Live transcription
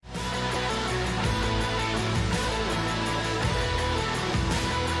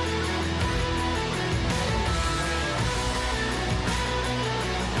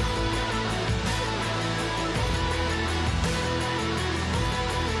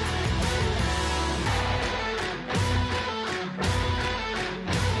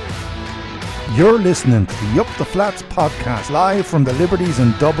You're listening to the Up the Flats podcast, live from the Liberties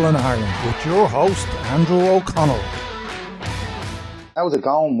in Dublin, Ireland, with your host, Andrew O'Connell. How's it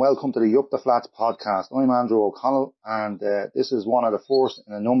going? Welcome to the Up the Flats podcast. I'm Andrew O'Connell, and this is one of the first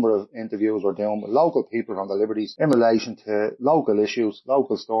in a number of interviews we're doing with local people from the Liberties in relation to local issues,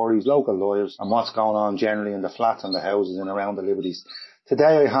 local stories, local lives, and what's going on generally in the flats and the houses in around the Liberties.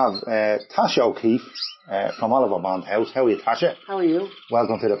 Today I have Tasha O'Keefe from Oliver Bond House. How are you, Tasha? How are you?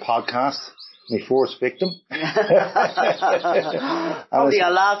 Welcome to the podcast. My first victim. Probably a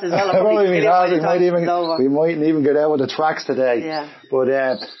laugh as well. We mightn't even get out of the tracks today. Yeah. But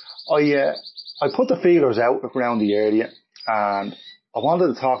I put the feelers out around the area, and I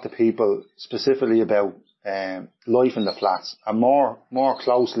wanted to talk to people specifically about life in the flats, and more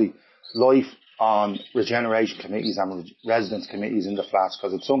closely life on regeneration committees and residence committees in the flats,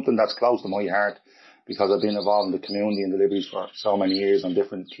 because it's something that's close to my heart, because I've been involved in the community and the Liberties for so many years on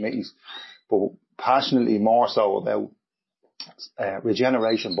different committees. But passionately more so about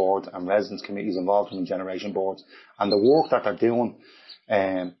regeneration boards and residence committees involved in regeneration boards and the work that they're doing,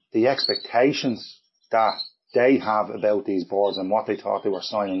 the expectations that they have about these boards and what they thought they were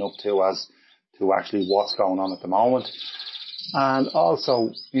signing up to as to actually what's going on at the moment. And also,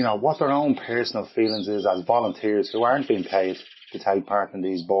 you know, what their own personal feelings is as volunteers who aren't being paid to take part in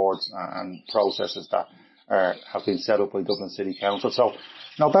these boards and processes that have been set up by Dublin City Council. So,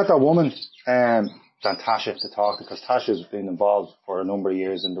 no better woman than Tasha to talk to, because Tasha's been involved for a number of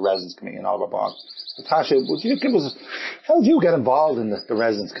years in the Residence Committee in Oliver Bond. So Tasha, would you give us, how did you get involved in the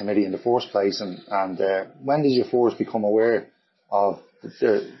Residence Committee in the first place, and when did you first become aware of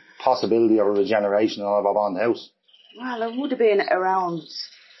the possibility of a regeneration in Oliver Bond House? Well, it would have been around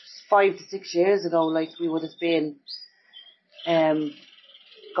 5 to 6 years ago. Like, we would have been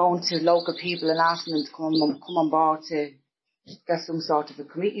going to local people and asking them to come on board to get some sort of a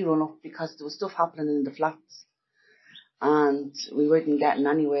committee run up, because there was stuff happening in the flats and we weren't getting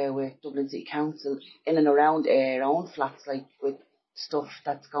anywhere with Dublin City Council in and around our own flats, like with stuff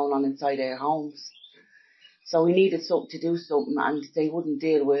that's going on inside our homes. So we needed something to do something, and they wouldn't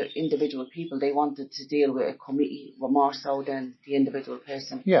deal with individual people. They wanted to deal with a committee more so than the individual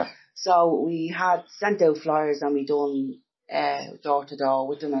person. Yeah. So we had sent out flyers, and we done door to door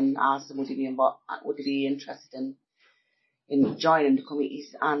with them and asked them would they be interested in joining the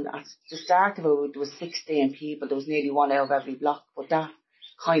committees. And at the start of it, there was 16 people. There was nearly one out of every block, but that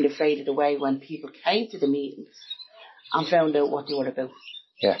kind of faded away when people came to the meetings and found out what they were about.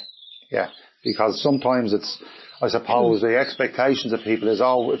 Yeah. Because sometimes it's, I suppose, the expectations of people is,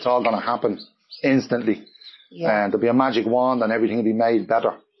 it's all going to happen instantly. Yeah. And there'll be a magic wand and everything will be made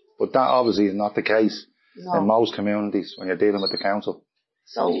better. But that obviously is not the case in most communities when you're dealing with the council.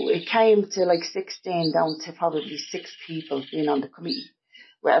 So it came to like 16 down to probably 6 people being on the committee,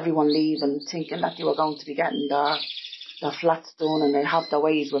 with everyone leaving thinking that they were going to be getting their flats done, and they have their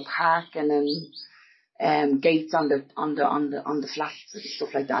ways with parking and gates on the flats and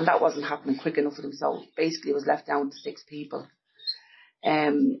stuff like that. And that wasn't happening quick enough for them. So basically it was left down to 6 people.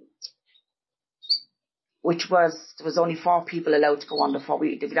 Which was, there was only 4 people allowed to go on the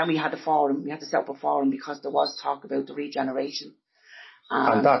forum. Then we had a forum, we had to set up a forum because there was talk about the regeneration.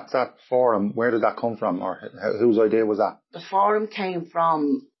 And that forum, where did that come from, or whose idea was that? The forum came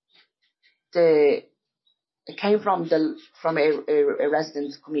from a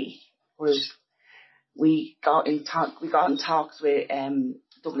residence committee, where we got in talks with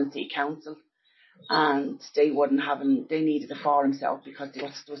Dublin City Council, and they needed a forum set up because there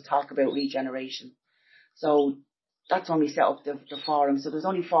was talk about regeneration. So that's when we set up the forum. So there's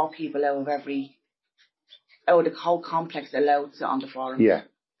only 4 people out of the whole complex allowed to sit on the forum. Yeah,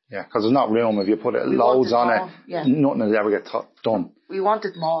 because there's not room if you put loads on it. Yeah. Nothing will ever get done. We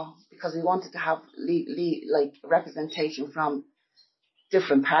wanted more because we wanted to have like representation from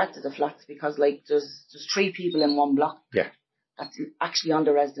different parts of the flats, because like there's 3 people in one block. Yeah. That's actually on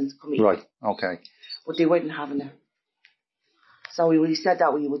the residence committee. Right. Okay. But they weren't having it. So we said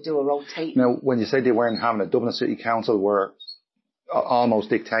that we would do a rotate. Now, when you say they weren't having it, Dublin City Council were almost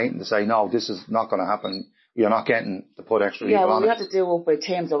dictating to say, no, this is not going to happen. You're not getting to put extra people on it. Yeah, well, we had to do up with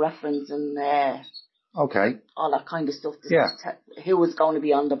terms of reference and all that kind of stuff. Who was going to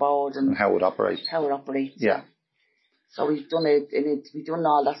be on the board and how it would operate. Yeah. So we've done we've done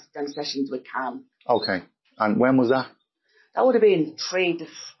all that them sessions with CAM. Okay. And when was that? That would have been 3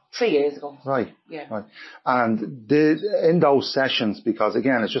 years ago. Right. Yeah. Right. And in those sessions, because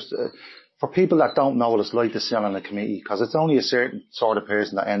again, it's just for people that don't know what it's like to sit on a committee, because it's only a certain sort of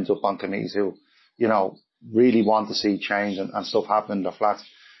person that ends up on committees who, you know, really want to see change and stuff happen in their flats.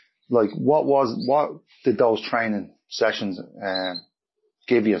 Like, what did those training sessions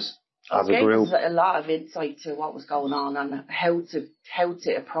give you as a gave group? us a lot of insight to what was going on and how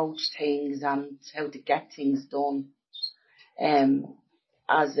to approach things and how to get things done.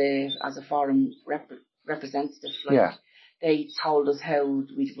 As a foreign representative, like, they told us how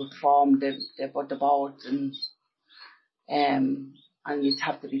we would form the board, and you'd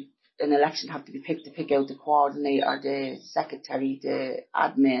have to be, an election have to be picked to pick out the coordinator, the secretary, the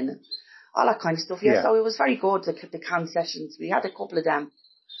admin, all that kind of stuff. Yeah. So it was very good, the CAN sessions. We had a couple of them.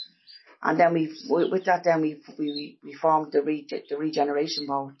 And then we formed the regeneration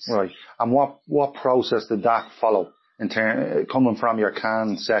board. Right. And what process did that follow in coming from your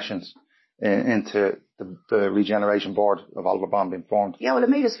CAN sessions into the regeneration board of Albertbond being formed? Yeah, well, it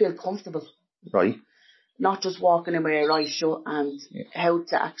made us feel comfortable. Right. Not just walking in with our eyes shut, and how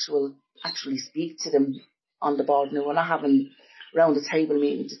to actually speak to them on the board. Now, we're not having round the table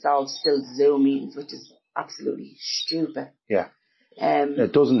meetings, it's all still Zoom meetings, which is absolutely stupid. Yeah.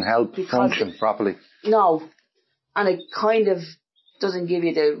 It doesn't help function properly. No, and it kind of doesn't give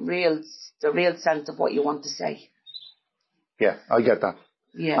you the real sense of what you want to say. Yeah, I get that.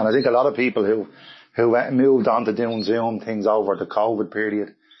 Yeah. And I think a lot of people who moved on to doing Zoom things over the COVID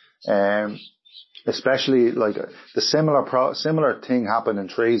period, especially like the similar thing happened in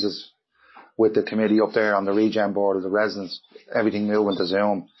Trees with the committee up there on the regen board of the residents, everything moving to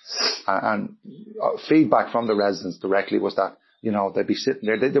Zoom, and feedback from the residents directly was that, you know, they'd be sitting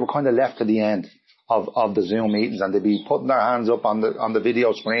there, they were kind of left to the end of the Zoom meetings, and they'd be putting their hands up on the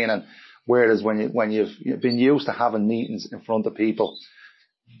video screen, and whereas when you've been used to having meetings in front of people,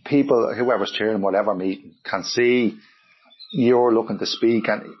 whoever's chairing whatever meeting can see you're looking to speak,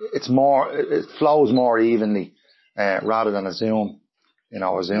 and it flows more evenly, rather than a Zoom with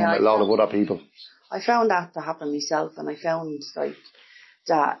a lot of other people. I found that to happen myself, and I found like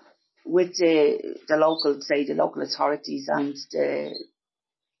that with the local authorities and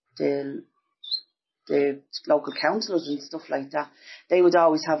the local councillors and stuff like that, they would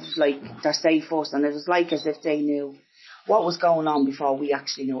always have like their say first, and it was like as if they knew what was going on before we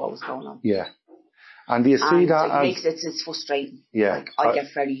actually knew what was going on. Yeah. And do you see that it's frustrating. Yeah. Like, I get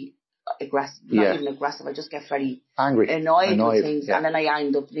very aggressive, not even aggressive, I just get very angry, annoyed with things, and then I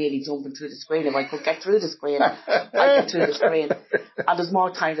end up nearly jumping through the screen. If I could get through the screen, I'd get through the screen. And there's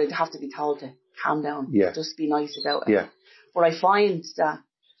more times I'd have to be told to calm down, just be nice about it. Yeah. But I find that,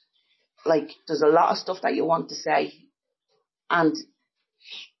 like, there's a lot of stuff that you want to say, and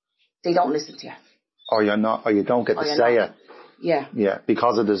they don't listen to you. Or you don't get to say it. Yeah. Yeah,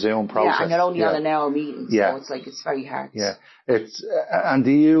 because of the Zoom process. Yeah, and you're only on an hour meeting, so it's like, it's very hard. Yeah. And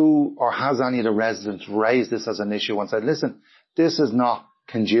do you, or has any of the residents raised this as an issue and said, listen, this is not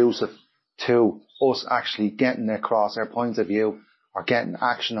conducive to us actually getting across our points of view or getting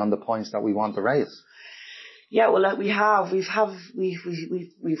action on the points that we want to raise? Yeah, well, we've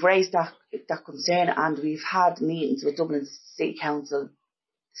raised that concern, and we've had meetings with Dublin City Council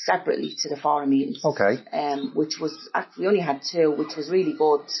separately to the forum meetings. Okay. Which was, we only had 2, which was really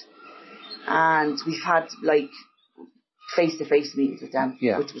good. And we've had like face-to-face meetings with them,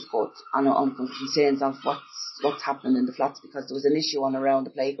 which was good, on concerns of what's happening in the flats, because there was an issue on around the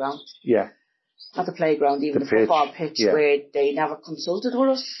playground. Yeah. Not the playground, even the football pitch, where they never consulted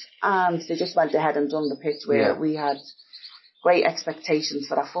with us, and they just went ahead and done the pitch, where we had great expectations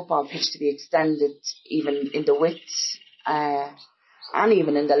for that football pitch to be extended even in the width, and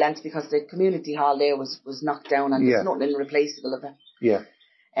even in the length, because the community hall there was knocked down, and there's nothing replaceable of it. Yeah.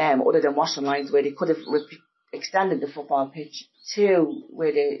 Other than washing lines, where they could have extended the football pitch to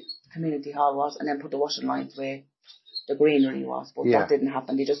where the community hall was, and then put the washing lines where the greenery was. But that didn't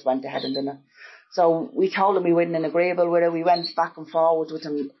happen. They just went ahead and done it. So we told them we weren't in agreeable with it. We went back and forward with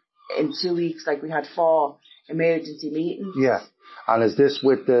them in 2 weeks. Like, we had 4 emergency meetings. Yeah. And is this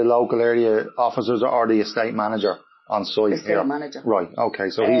with the local area officers or the estate manager on site? The estate manager. Right.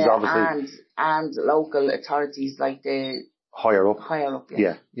 Okay. So he's obviously and local authorities, like the higher up.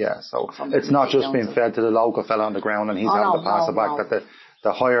 Yeah. Yeah. So it's not just being fed to the local fella on the ground and he's having to pass it back. That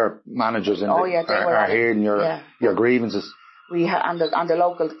the higher managers are hearing your grievances. We and the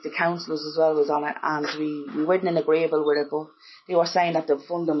local, the councillors as well was on it, and we weren't in agreeable with it, but they were saying that the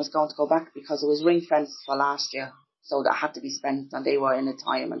funding was going to go back because it was ring fenced for last year, so that had to be spent, and they were in a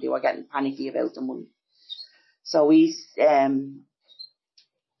time and they were getting panicky about the money. So we said,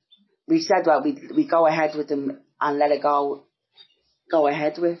 well, we go ahead with them and let it go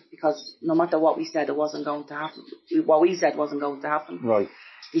ahead with, because no matter what we said, it wasn't going to happen. What we said wasn't going to happen. Right.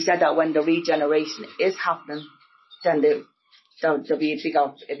 He said that when the regeneration is happening, then there'll be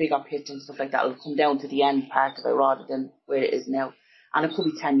a bigger pitch and stuff like that. It'll come down to the end part of it rather than where it is now. And it could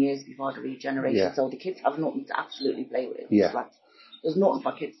be 10 years before the regeneration. Yeah. So the kids have nothing to absolutely play with. Yeah. There's nothing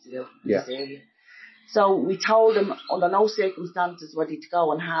for kids to do in this area. So we told them under no circumstances were they to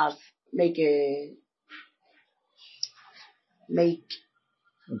go and make a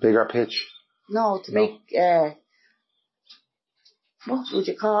bigger pitch. No, make what would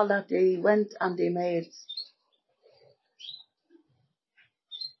you call that? They went and they made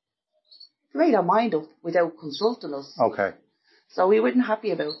their mind up without consulting us. Okay. So we weren't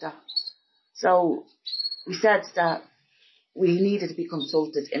happy about that. So we said that we needed to be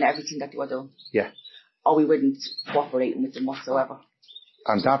consulted in everything that they were doing. Yeah. Or we wouldn't cooperate with them whatsoever.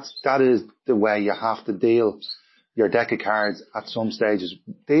 And that is the way you have to deal your deck of cards at some stages,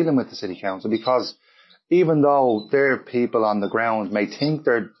 dealing with the city council, because even though their people on the ground may think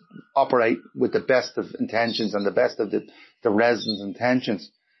they're operate with the best of intentions and the best of the residents'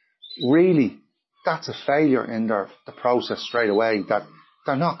 intentions, really that's a failure in the process straight away, that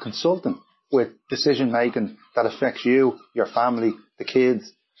they're not consulting with decision making that affects you, your family, the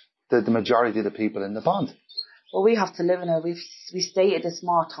kids, the majority of the people in the bond. Well, we have to live in we stay at the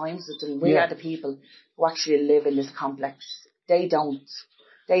small times with them. We are the people who actually live in this complex. They don't.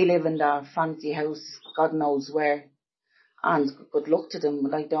 They live in their fancy house, God knows where. And good luck to them.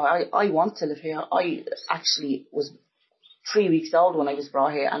 Like, I want to live here. I actually was 3 weeks old when I was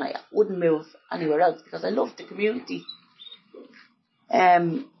brought here, and I wouldn't move anywhere else because I love the community.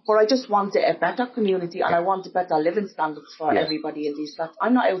 But I just wanted a better community, and I wanted better living standards for everybody in these flats.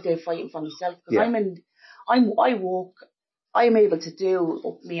 I'm not out there fighting for myself because I'm able to do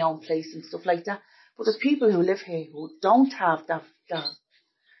up my own place and stuff like that. But there's people who live here who don't have that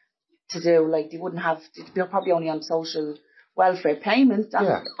to do. Like, they wouldn't have. They're probably only on social welfare payments,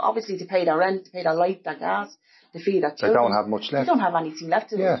 and obviously to pay their rent, to pay their light, their gas, to feed their children. They don't have much left. They don't have anything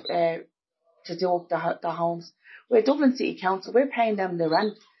left to do up their homes. We're Dublin City Council. We're paying them the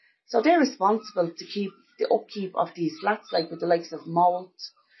rent, so they're responsible to keep the upkeep of these flats, like with the likes of mould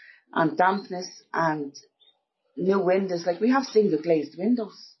and dampness and new windows. Like, we have single glazed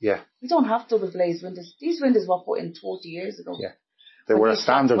windows. Yeah. We don't have double glazed windows. These windows were put in 40 years ago. Yeah. They were a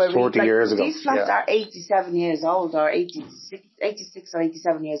standard 40 years ago. These flats are 87 years old, or 86 or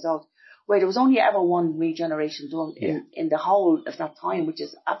 87 years old, where there was only ever one regeneration done in the whole of that time, which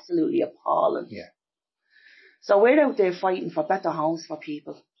is absolutely appalling. Yeah. So we're out there fighting for better homes for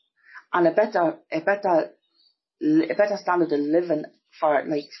people and a better standard of living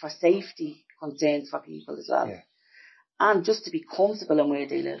for safety concerns for people as well. Yeah. And just to be comfortable in where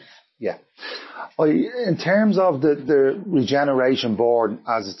they live. Yeah. In terms of the regeneration board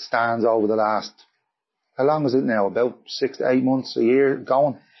as it stands over the last, how long is it now? About 6 to 8 months, a year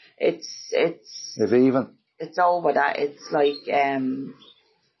going? It's if even. It's over that. It's like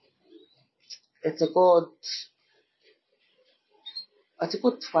it's a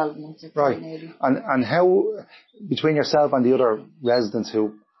good 12 months. Right. Nearly. And how, between yourself and the other residents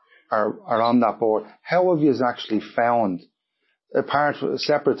who are on that board, how have you actually found,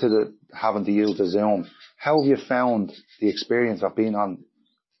 separate to having to use the Zoom, how have you found the experience of being on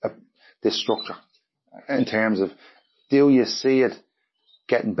this structure? In terms of, do you see it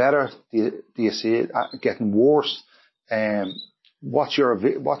getting better? Do you see it getting worse? What's your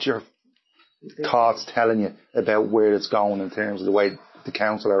thoughts telling you about where it's going in terms of the way the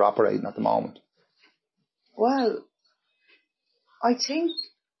council are operating at the moment? Well, I think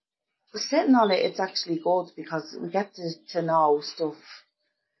sitting on it, it's actually good because we get to know stuff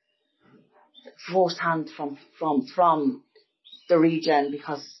firsthand from the region,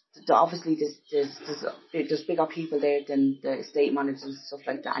 because obviously there's bigger people there than the estate managers and stuff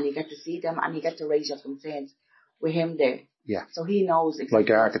like that, and you get to see them and you get to raise your concerns with him there. Yeah. So he knows exactly,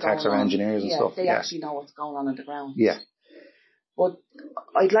 like architects or engineers and stuff. They actually know what's going on the ground. Yeah. But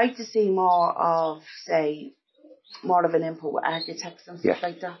I'd like to see more of an input with architects and stuff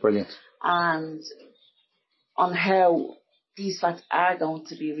like that. Brilliant. And on how these flats are going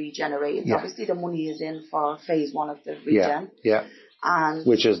to be regenerated. Yeah. Obviously the money is in for phase 1 of the regen. Yeah. And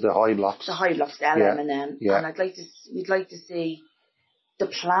which is the high blocks. The high blocks, the LM and M. Yeah. And we'd like to see the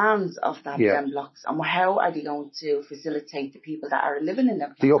plans of them blocks, and how are they going to facilitate the people that are living in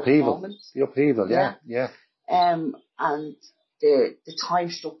them. The upheaval, yeah. And the time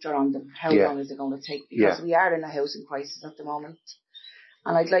structure on them, how long is it going to take? Because we are in a housing crisis at the moment,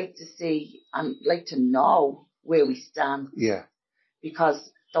 and I'd like to see and like to know where we stand. Yeah.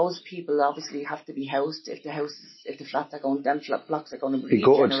 Because those people obviously have to be housed if the flats are going, them blocks are going to be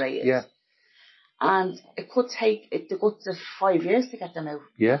regenerated. Yeah. And it could take the guts of 5 years to get them out.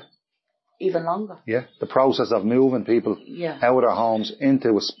 Yeah. Even longer. Yeah. The process of moving people out of their homes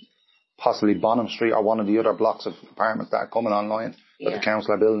into possibly Bonham Street or one of the other blocks of apartments that are coming online that the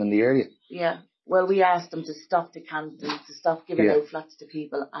council are building in the area. Yeah. Well, we asked them to stop the campaign, to stop giving out flats to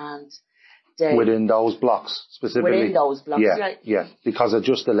people, and within those blocks specifically. Within those blocks, yeah, because it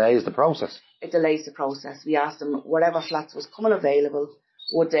just delays the process. It delays the process. We asked them whatever flats was coming available,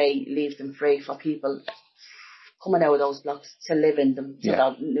 would they leave them free for people coming out of those blocks to live in them till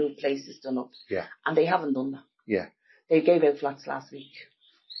that new place is done up. Yeah. And they haven't done that. Yeah. They gave out flats last week.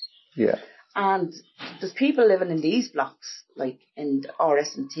 Yeah. And there's people living in these blocks, like in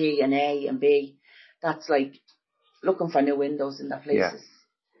RS and T and A and B, that's like looking for new windows in their places.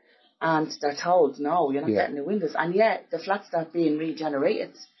 Yeah. And they're told, no, you're not getting new windows. And yet the flats that are being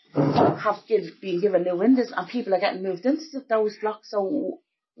regenerated have been given new windows, and people are getting moved into those blocks. So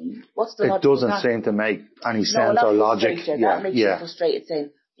what's the logic? It doesn't seem to make any sense or logic. That makes you frustrated,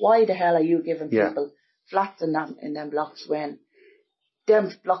 saying, why the hell are you giving people flats in them blocks when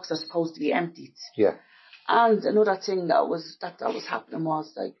them blocks are supposed to be emptied? Yeah. And another thing that was happening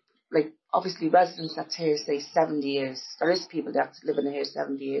was like obviously residents that's here say 70 years. There is people that's living here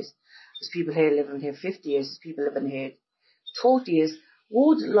 70 years. There's people here living here 50 years. There's people living here 40 years.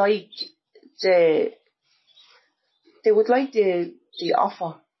 They would like the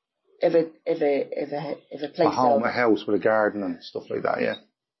offer of a place, a house with a garden and stuff like that, yeah.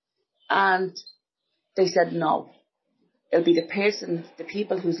 And they said no. It'll be the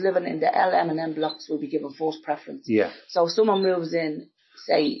people who's living in the LM and M blocks will be given first preference. Yeah. So if someone moves in,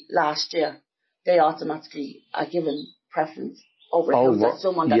 say last year, they automatically are given preference over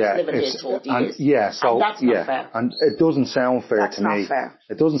someone that's living here 40 years. Yeah, so and that's not fair. And it doesn't sound fair to me. That's not fair.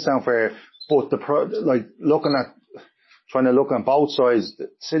 It doesn't sound fair. But trying to look on both sides, the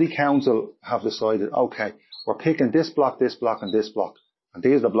city council have decided, okay, we're picking this block, and this block, and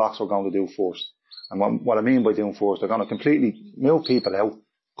these are the blocks we're going to do first. And what I mean by doing first, they're going to completely move people out,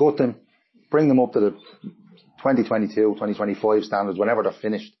 gut them, bring them up to the 2022, 2025 standards whenever they're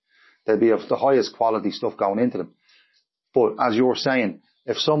finished. They'll be of the highest quality stuff going into them. But as you were saying,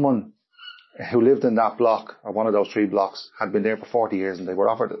 if someone who lived in that block or one of those 3 blocks had been there for 40 years and they were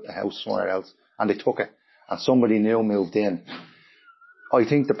offered a house somewhere else and they took it and somebody new moved in, I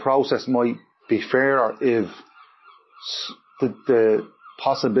think the process might be fairer if the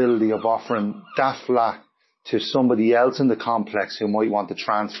possibility of offering that flat to somebody else in the complex who might want to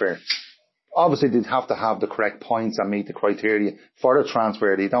transfer. Obviously, they'd have to have the correct points and meet the criteria for the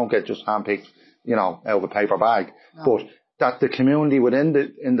transfer. They don't get just handpicked, out of a paper bag. No. But that the community within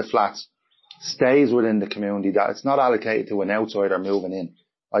the flats stays within the community, that it's not allocated to an outsider moving in.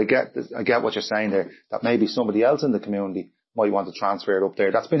 I get what you're saying there, that maybe somebody else in the community might want to transfer it up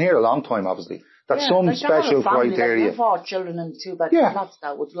there. That's been here a long time, obviously. That's some special criteria. Like 4 children in 2-bedroom flats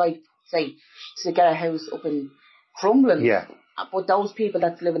that would like, say, to get a house up in Crumlin. Yeah. But those people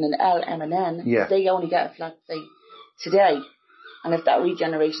that's living in L, M and N, they only get a flat, say, today. And if that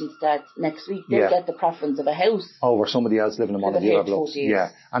regeneration starts next week, they'll get the preference of a house over somebody else living in one of the other blocks. Yeah,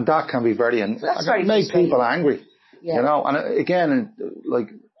 and that can be very make people angry. Yeah. And again, like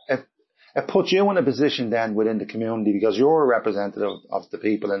it puts you in a position then within the community because you're a representative of the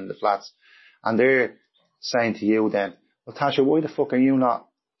people in the flats, and they're saying to you then, well, Tasha, why the fuck are you not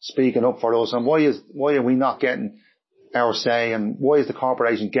speaking up for us, and why are we not getting our say, and why is the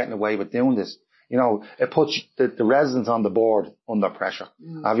corporation getting away with doing this? It puts the residents on the board under pressure.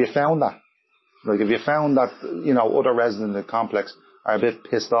 Have you found that? Have you found that, other residents in the complex are a bit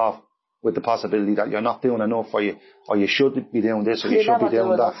pissed off with the possibility that you're not doing enough, or you should be doing this, or you should be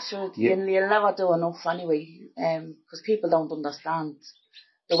doing that? You'll never do enough anyway, because people don't understand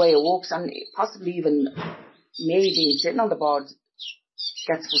the way it works, and possibly even maybe sitting on the board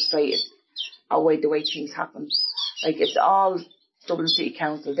gets frustrated at the way things happen. Like, it's all Dublin City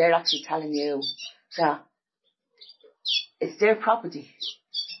Council. They're actually telling you that it's their property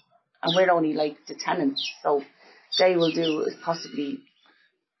and we're only like the tenants, so they will do possibly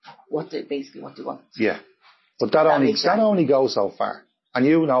what they want. Yeah, but that only goes so far, and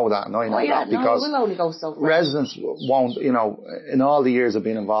you know that, and I know that, because it will only go so far. Residents won't, in all the years of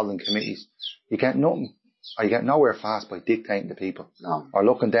being involved in committees, you get nothing. Or you get nowhere fast by dictating to people, or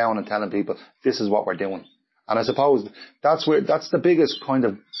looking down and telling people this is what we're doing. And I suppose that's the biggest kind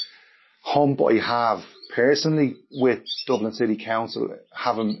of hump I have personally with Dublin City Council,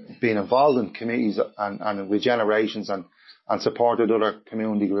 having been involved in committees and regenerations and supported other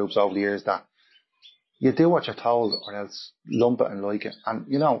community groups over the years, that you do what you're told or else lump it and like it. And,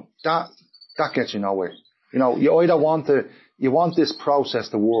 that gets you nowhere. You either want this process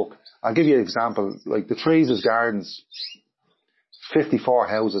to work. I'll give you an example, like the Trees' Gardens, 54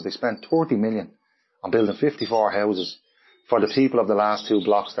 houses, they spent 30 million on building 54 houses for the people of the last 2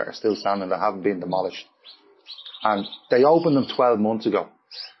 blocks that are still standing, that haven't been demolished. And they opened them 12 months ago.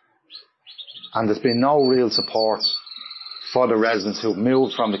 And there's been no real support for the residents who've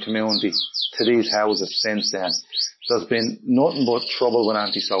moved from the community to these houses since then. There's been nothing but trouble with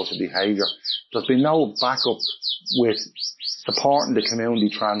antisocial behaviour. There's been no backup with supporting the community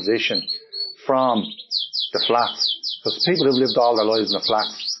transition from the flats. Because people who've lived all their lives in the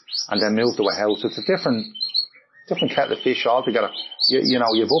flats and then moved to a house, it's a different kettle of fish altogether. You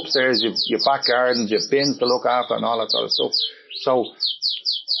know, you've upstairs, you've back gardens, you've bins to look after and all that sort of stuff. So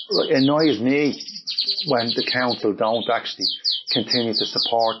it annoys me when the council don't actually continue to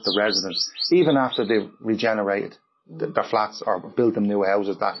support the residents, even after they've regenerated their flats or built them new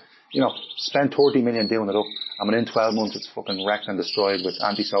houses that, you know, spend 30 million doing it up, and within 12 months it's fucking wrecked and destroyed with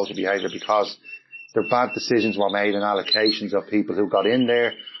antisocial behaviour because their bad decisions were made in allocations of people who got in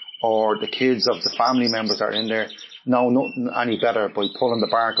there, or the kids of the family members that are in there know nothing any better by pulling the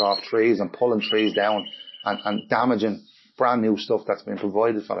bark off trees and pulling trees down and damaging brand new stuff that's been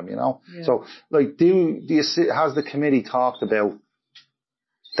provided for them, you know. Yeah. So, like, do you see, has the committee talked about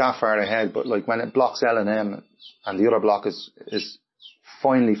that far ahead? But like when it blocks L&M and the other block is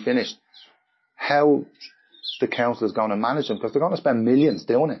finally finished, how the council is going to manage them? Because they're going to spend millions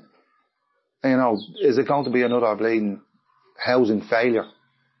doing it. You know, is it going to be another bleeding housing failure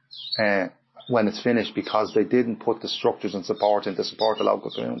when it's finished because they didn't put the structures and support in to support the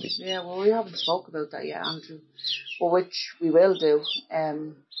local community? Yeah, well, we haven't spoke about that yet, Andrew, but which we will do.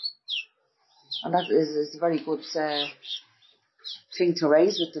 And that is a very good thing to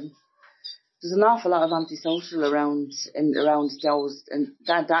raise with them. There's an awful lot of antisocial around those and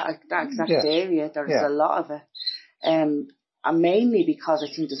that exact area. There's a lot of it, and mainly because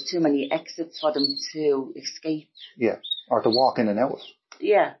I think there's too many exits for them to escape. Yeah, or to walk in and out.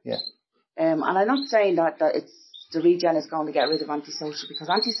 Yeah. And I'm not saying that it's the regen is going to get rid of antisocial, because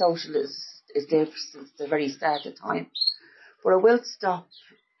antisocial is there since the very start of time, but it will stop.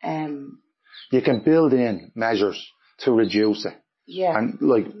 You can build in measures to reduce it. Yeah. And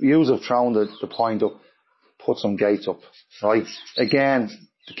like yous have thrown the point up, put some gates up, right? Again,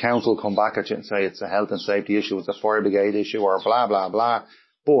 the council will come back at you and say it's a health and safety issue, it's a fire brigade issue, or blah, blah, blah.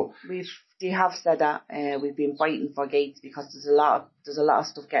 But they have said that we've been fighting for gates because there's a lot of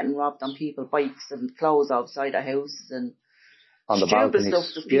stuff getting robbed on people, bikes and clothes outside their houses and on the stupid balconies. Stuff.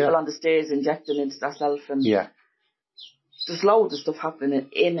 There's people on the stairs injecting into themselves, and there's loads of stuff happening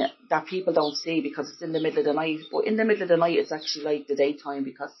in it that people don't see because it's in the middle of the night. But in the middle of the night, it's actually like the daytime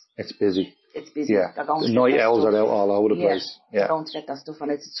because it's busy. It's busy. Yeah, the night owls are out all over the place. Yeah, they're going to get that stuff,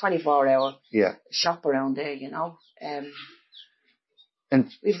 and it's a 24-hour shop around there, you know. And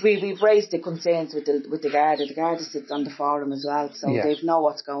we've raised the concerns with the Garda. The Garda sits on the forum as well, so they know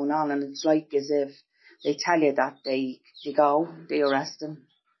what's going on, and it's like as if they tell you that they go, they arrest them,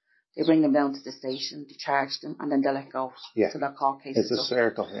 they bring them down to the station, they charge them, and then they let go. Yeah. So their court case. It's a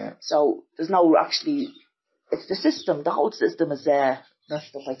circle, yeah. So there's no actually, it's the system, the whole system is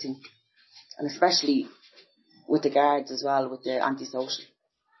messed up, I think. And especially with the guards as well, with the antisocial.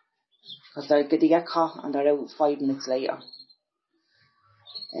 Because they get caught and they're out 5 minutes later.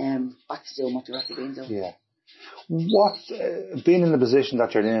 Back to doing what they're actually doing. Yeah. What, being in the position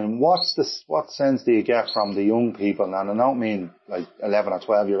that you're in, what sense do you get from the young people? And I don't mean like 11 or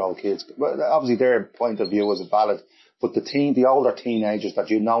 12-year-old kids. Well, obviously their point of view is valid, but the older teenagers that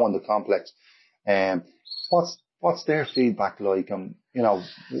you know in the complex, what's their feedback like? You know,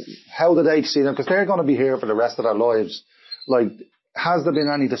 how do they see them? Because they're going to be here for the rest of their lives. Like, has there been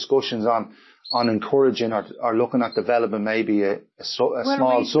any discussions on encouraging or looking at developing maybe a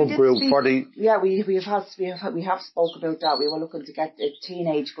small subgroup for the... Yeah, we have spoke about that. We were looking to get a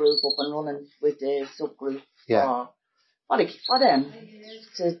teenage group up and running with the subgroup for them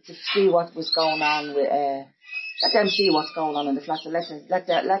to see what was going on with... let them see what's going on in the flats and let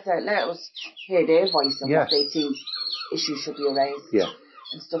us hear their voice and what they think issues should be raised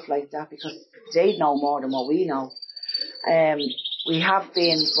and stuff like that, because they know more than what we know. We have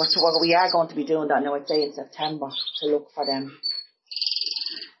been, we are going to be doing that now, I'd say in September, to look for them.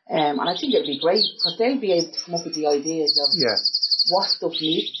 And I think it'll be great because they'll be able to come up with the ideas of what stuff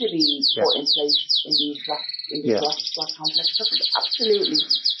needs to be put in place in these block complexes. Because there's absolutely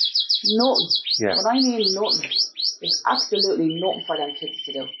nothing. Yeah. When I mean nothing, there's absolutely nothing for them kids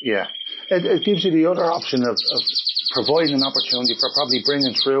to do. Yeah. It gives you the other option of providing an opportunity for probably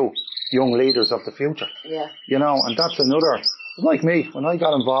bringing through young leaders of the future. Yeah. You know, and that's another... Like me, when I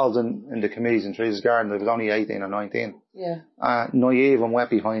got involved in the committees in Teresa's Garden, I was only 18 or 19. Yeah. Naive and wet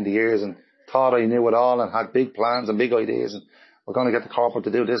behind the ears and thought I knew it all and had big plans and big ideas and we're going to get the corporate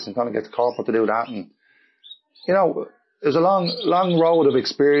to do this and going to get the corporate to do that. And, you know, it was a long road of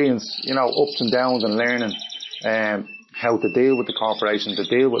experience, you know, ups and downs and learning, how to deal with the corporation, to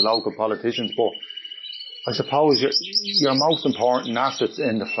deal with local politicians. But I suppose your most important assets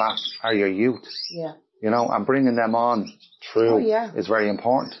in the flat are your youth. Yeah. You know, and bringing them on through is very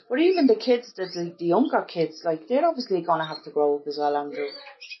important. But even the kids, the younger kids, like, they're obviously going to have to grow up as well, Andrew.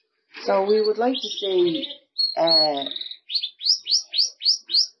 So we would like to see,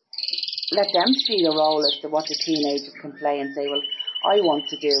 let them see the role as to what the teenagers can play and say, well, I want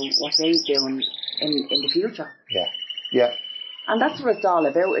to do what they do in the future. Yeah, yeah. And that's what it's all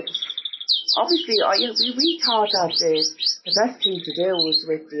about. Obviously, we thought that the best thing to do was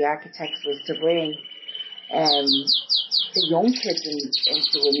with the architects was to bring the young kids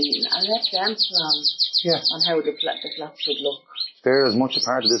into a meeting and let them plan on how the flat should look. They're as much a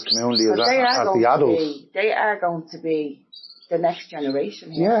part of this community as the adults. They are going to be the next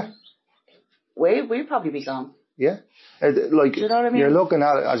generation here. Yeah. We'll probably be gone. Yeah. Like, you know what I mean? You're looking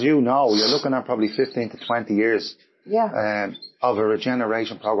at, as you know, you're looking at probably 15 to 20 years of a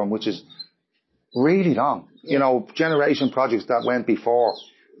regeneration program, which is really long. Yeah. You know, generation projects that went before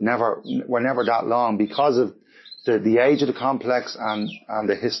were never that long because of the age of the complex and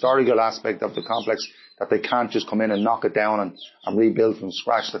the historical aspect of the complex, that they can't just come in and knock it down and rebuild from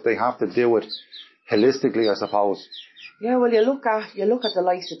scratch, that they have to do it holistically, I suppose. Yeah, well, you look at the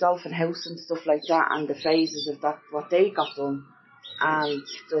likes of Dolphin House and stuff like that, and the phases of that, what they got done, and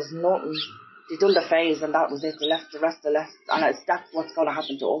there's nothing. They done the phase, and that was it. They left the rest, and that's what's going to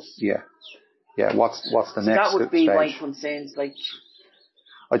happen to us. Yeah, yeah. What's the next? That would be stage? my concerns. Like,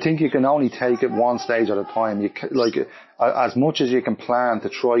 I think you can only take it one stage at a time. As much as you can plan to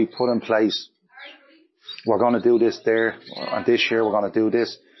try put in place. We're going to do this there, and this year we're going to do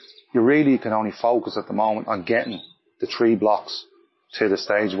this. You really can only focus at the moment on getting the 3 blocks to the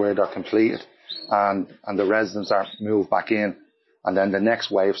stage where they're completed and the residents are moved back in, and then the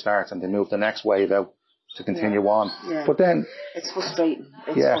next wave starts and they move the next wave out to continue on. Yeah. But then it's frustrating.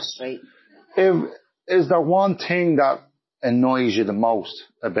 Frustrating. Is there one thing that annoys you the most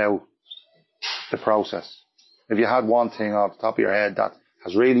about the process? If you had one thing off the top of your head that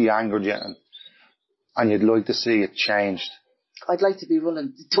has really angered you and you'd like to see it changed? I'd like to be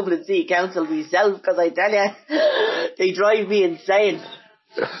running Dublin City Council myself, because I tell you, they drive me insane.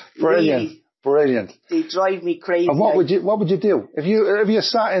 Brilliant, brilliant. They drive me crazy. And what would you do if you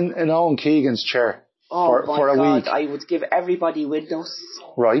sat in Owen Keegan's chair for a week? I would give everybody windows.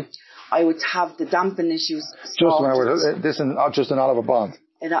 Right. I would have the damping issues solved. Just remember, this is not just in Oliver Bond.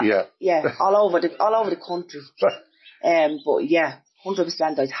 Yeah, all over the country. But yeah,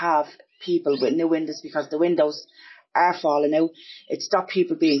 100% I'd have people with new windows, because the windows are falling out. It stopped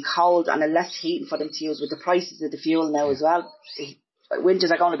people being cold, and less heating for them to use with the prices of the fuel now as well. The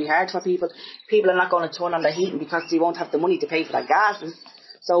winters are going to be hard for people. People are not going to turn on their heating because they won't have the money to pay for their gases.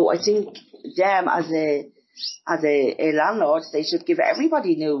 So I think them as a landlord, they should give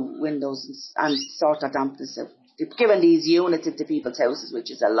everybody new windows and sort of dampness out. They're giving these units into people's houses, which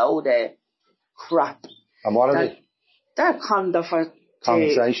is a load of crap. And what are they? They're for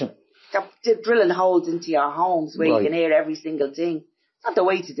condensation. They're drilling holes into your homes where you can hear every single thing. It's not the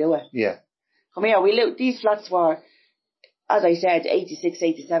way to do it. Yeah. Come here, these flats were, as I said, 86,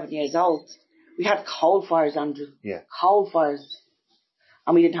 87 years old. We had coal fires, Andrew. Yeah. Coal fires.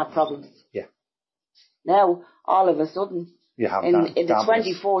 And we didn't have problems. Yeah. Now, all of a sudden, you have in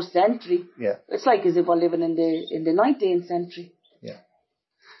the 24th century, it's like as if we're living in the 19th century. Yeah.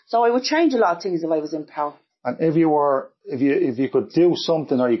 So I would change a lot of things if I was in power. And if you could do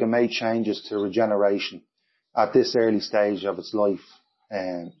something, or you can make changes to regeneration at this early stage of its life,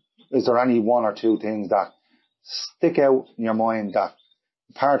 is there any one or two things that stick out in your mind, that,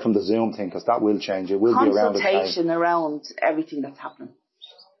 apart from the Zoom thing, because that will change, it will be around the time. Consultation around everything that's happening.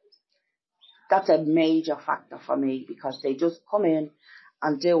 That's a major factor for me, because they just come in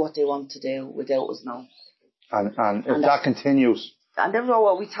and do what they want to do without us knowing. And if that continues. And then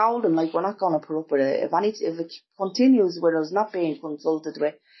what we told them, like, we're not going to put up with it. If it continues with us not being consulted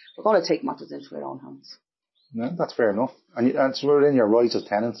with, we're going to take matters into our own hands. No, that's fair enough. And it's within your rights as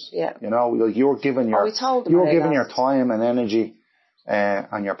tenants. Yeah. You know, like, you're giving your time and energy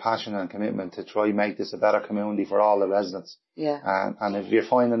and your passion and commitment to try and make this a better community for all the residents. Yeah. And if you're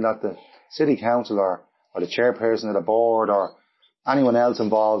finding that the city council or the chairperson of the board or anyone else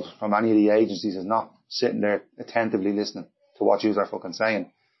involved from any of the agencies is not sitting there attentively listening to what you are fucking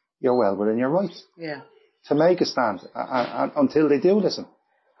saying, you're well within your rights. Yeah. To make a stand and until they do listen.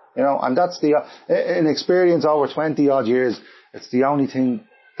 You know, and that's in experience over 20 odd years, it's the only thing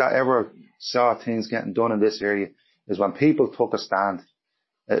that ever saw things getting done in this area is when people took a stand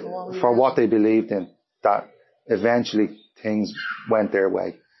for what they believed in, that eventually things went their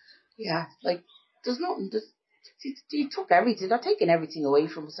way. Yeah, like, there's nothing, they took everything. They're taking everything away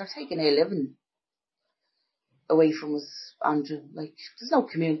from us. They're taking our living away from us, Andrew. Like, there's no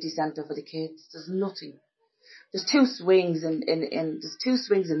community centre for the kids. There's nothing. There's two swings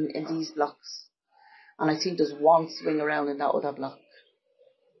in these blocks. And I think there's one swing around in that other block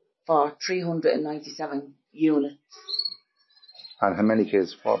for 397 units. And how many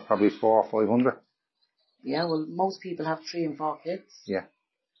kids? Probably 400 or 500? Yeah, well, most people have 3 and 4 kids. Yeah.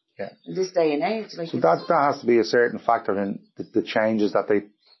 In this day and age. Like, so that has to be a certain factor in the changes that they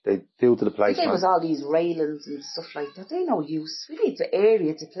do to the place. They gave us all these railings and stuff like that. They're no use. We need the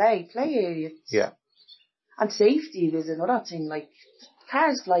area to play areas. Yeah. And safety is another thing. Like,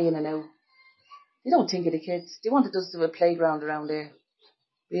 cars fly in and out. They don't think of the kids. They wanted us to have a playground around there.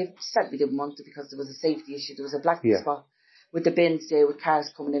 We said we didn't want it because there was a safety issue. There was a black spot with the bins there with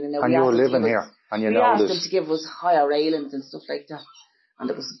cars coming in and out. And you're living here, and you know this. We asked them to give us higher railings and stuff like that. And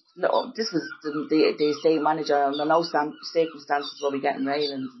this was the estate manager, under no circumstances were we getting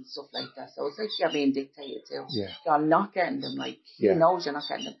railings and stuff like that. So it's like you're being dictated to. Yeah. You're not getting them, like, he knows you're not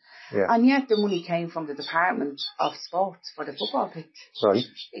getting them. Yeah. And yet the money came from the Department of Sports for the football pitch. Right. It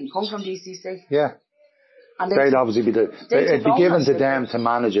didn't come from DCC. Yeah. And they'd obviously be it'd be given to them to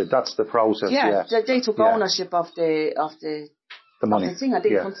manage it. That's the process. Yeah. They took ownership of the money. Of the thing. I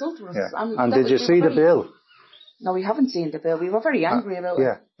didn't consult with us. Yeah. And did you see the bill? No, we haven't seen the bill. We were very angry about it.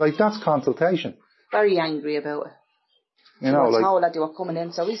 Yeah, like that's consultation. Very angry about it. You know, we were told that they were coming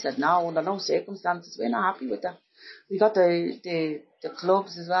in, so we said no, under no circumstances. We're not happy with that. We got the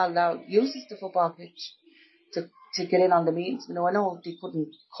clubs as well that uses the football pitch to get in on the meetings. You know, I know they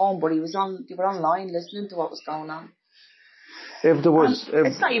couldn't come, but they were online listening to what was going on. If there was,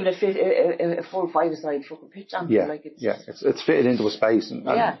 it's not even a full 5-a-side fucking pitch. It's fitted into a space, and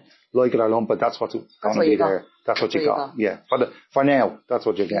like it or lump it, that's what's going to be there. That's what you got. Yeah, for now, that's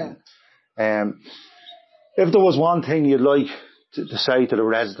what you're getting. Yeah. If there was one thing you'd like to say to the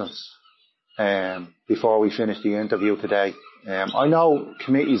residents before we finish the interview today, I know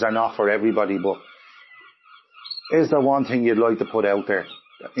committees are not for everybody, but is there one thing you'd like to put out there?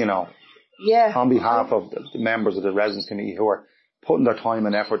 You know. Yeah. On behalf of the members of the residents committee who are putting their time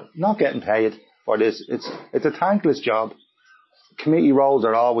and effort, not getting paid for this. It's a thankless job. Committee roles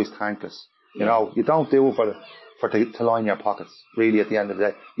are always thankless. You know, you don't do it to line your pockets. Really, at the end of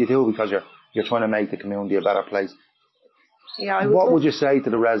the day, you do it because you're trying to make the community a better place. Yeah. What would you say to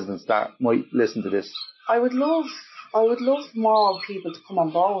the residents that might listen to this? I would love more people to come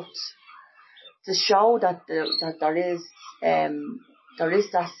on board to show that there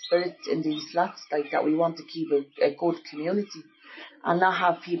is that spirit in these flats, like that we want to keep a good community and not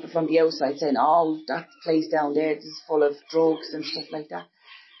have people from the outside saying, oh, that place down there is full of drugs and stuff like that.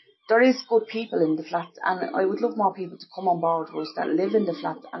 There is good people in the flats, and I would love more people to come on board with us that live in the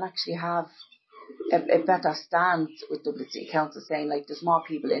flat and actually have a better stand with Dublin City Council, saying like there's more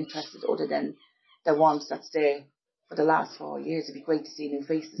people interested other than the ones that's there for the last 4 years. It'd be great to see new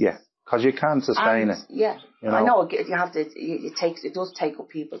faces. Yeah. Because you can't sustain it. Yeah, you know? I know you have to. It does take up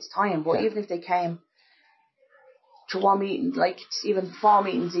people's time, but even if they came to one meeting, like even 4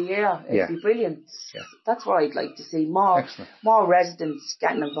 meetings a year, it'd be brilliant. Yeah. That's what I'd like to see. More residents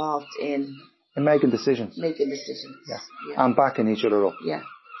getting involved in making decisions. Yeah. And backing each other up. Yeah.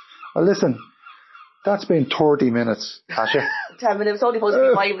 Well, listen, that's been 30 minutes, Tasha. 10 minutes, only supposed to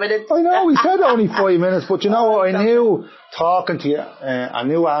be 5 minutes. I know, we said only 5 minutes, but you know what, I knew talking to you, I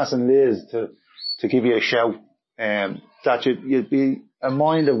knew asking Liz to give you a shout, that you'd be a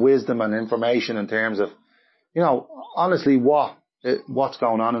mind of wisdom and information in terms of, you know, honestly what's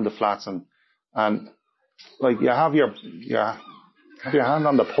going on in the flats, and like you have your hand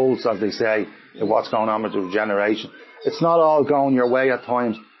on the pulse, as they say, of what's going on with the regeneration. It's not all going your way at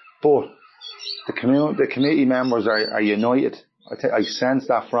times, but the committee members are united. I sense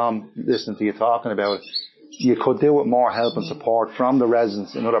that from listening to you talking about it. You could do with more help and support from the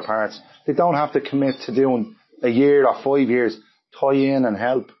residents in other parts. They don't have to commit to doing a year or 5 years. Tie in and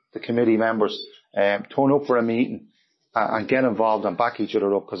help the committee members turn up for a meeting and get involved and back each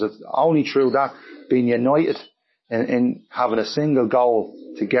other up, because it's only through that, being united in having a single goal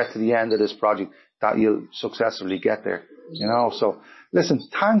to get to the end of this project, that you'll successfully get there. You know, so listen,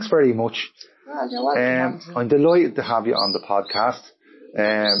 thanks very much. I'm delighted to have you on the podcast.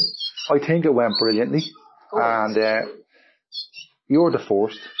 I think it went brilliantly, and you're the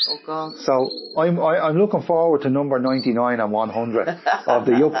first. Oh God! So I'm looking forward to number 99 and 100 of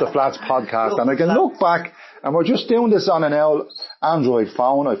the Up the Flats podcast, and I can look back, and we're just doing this on an Android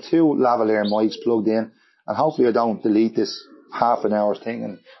phone. I have 2 lavalier mics plugged in, and hopefully I don't delete this half an hour thing,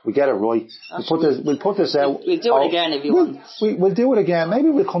 and we get it right. We'll put this out. We'll do it again if you want. We'll do it again. Maybe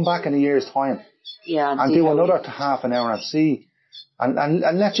we'll come back in a year's time Yeah. And do another half an hour and see,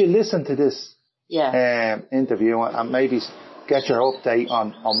 and let you listen to this interview and maybe get your update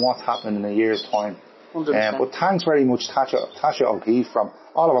on what's happening in a year's time. 100%. But thanks very much, Tasha O'Keefe from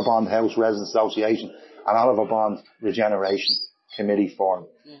Oliver Bond House Residents Association and Oliver Bond Regeneration Committee Forum.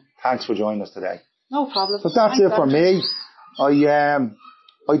 Yeah. Thanks for joining us today. No problem. So that's it for me.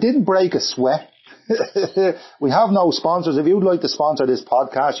 I didn't break a sweat. We have no sponsors. If you'd like to sponsor this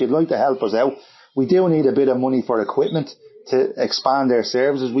podcast, you'd like to help us out, we do need a bit of money for equipment to expand their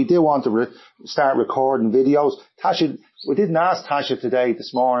services. We do want to start recording videos. Tasha, we didn't ask Tasha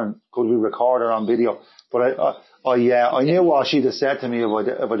this morning, could we record her on video? But I knew what she'd have said to me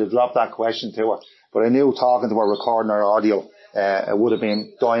if I'd have dropped that question to her. But I knew talking to her, recording her audio, it would have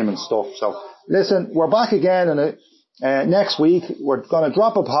been diamond stuff. So listen, we're back again next week. We're going to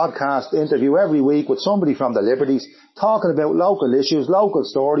drop a podcast interview every week with somebody from the Liberties, talking about local issues, local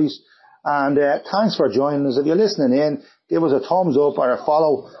stories. And thanks for joining us. If you're listening in, give us a thumbs up or a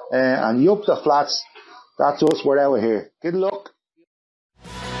follow, and yup the flats. That's us. We're out of here. Good luck.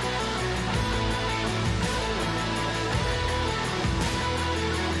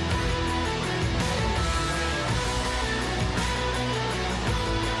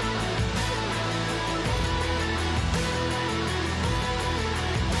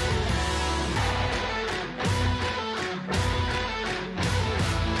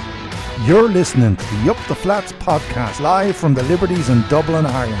 You're listening to the Up the Flats podcast live from the Liberties in Dublin,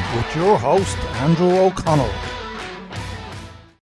 Ireland with your host, Andrew O'Connell.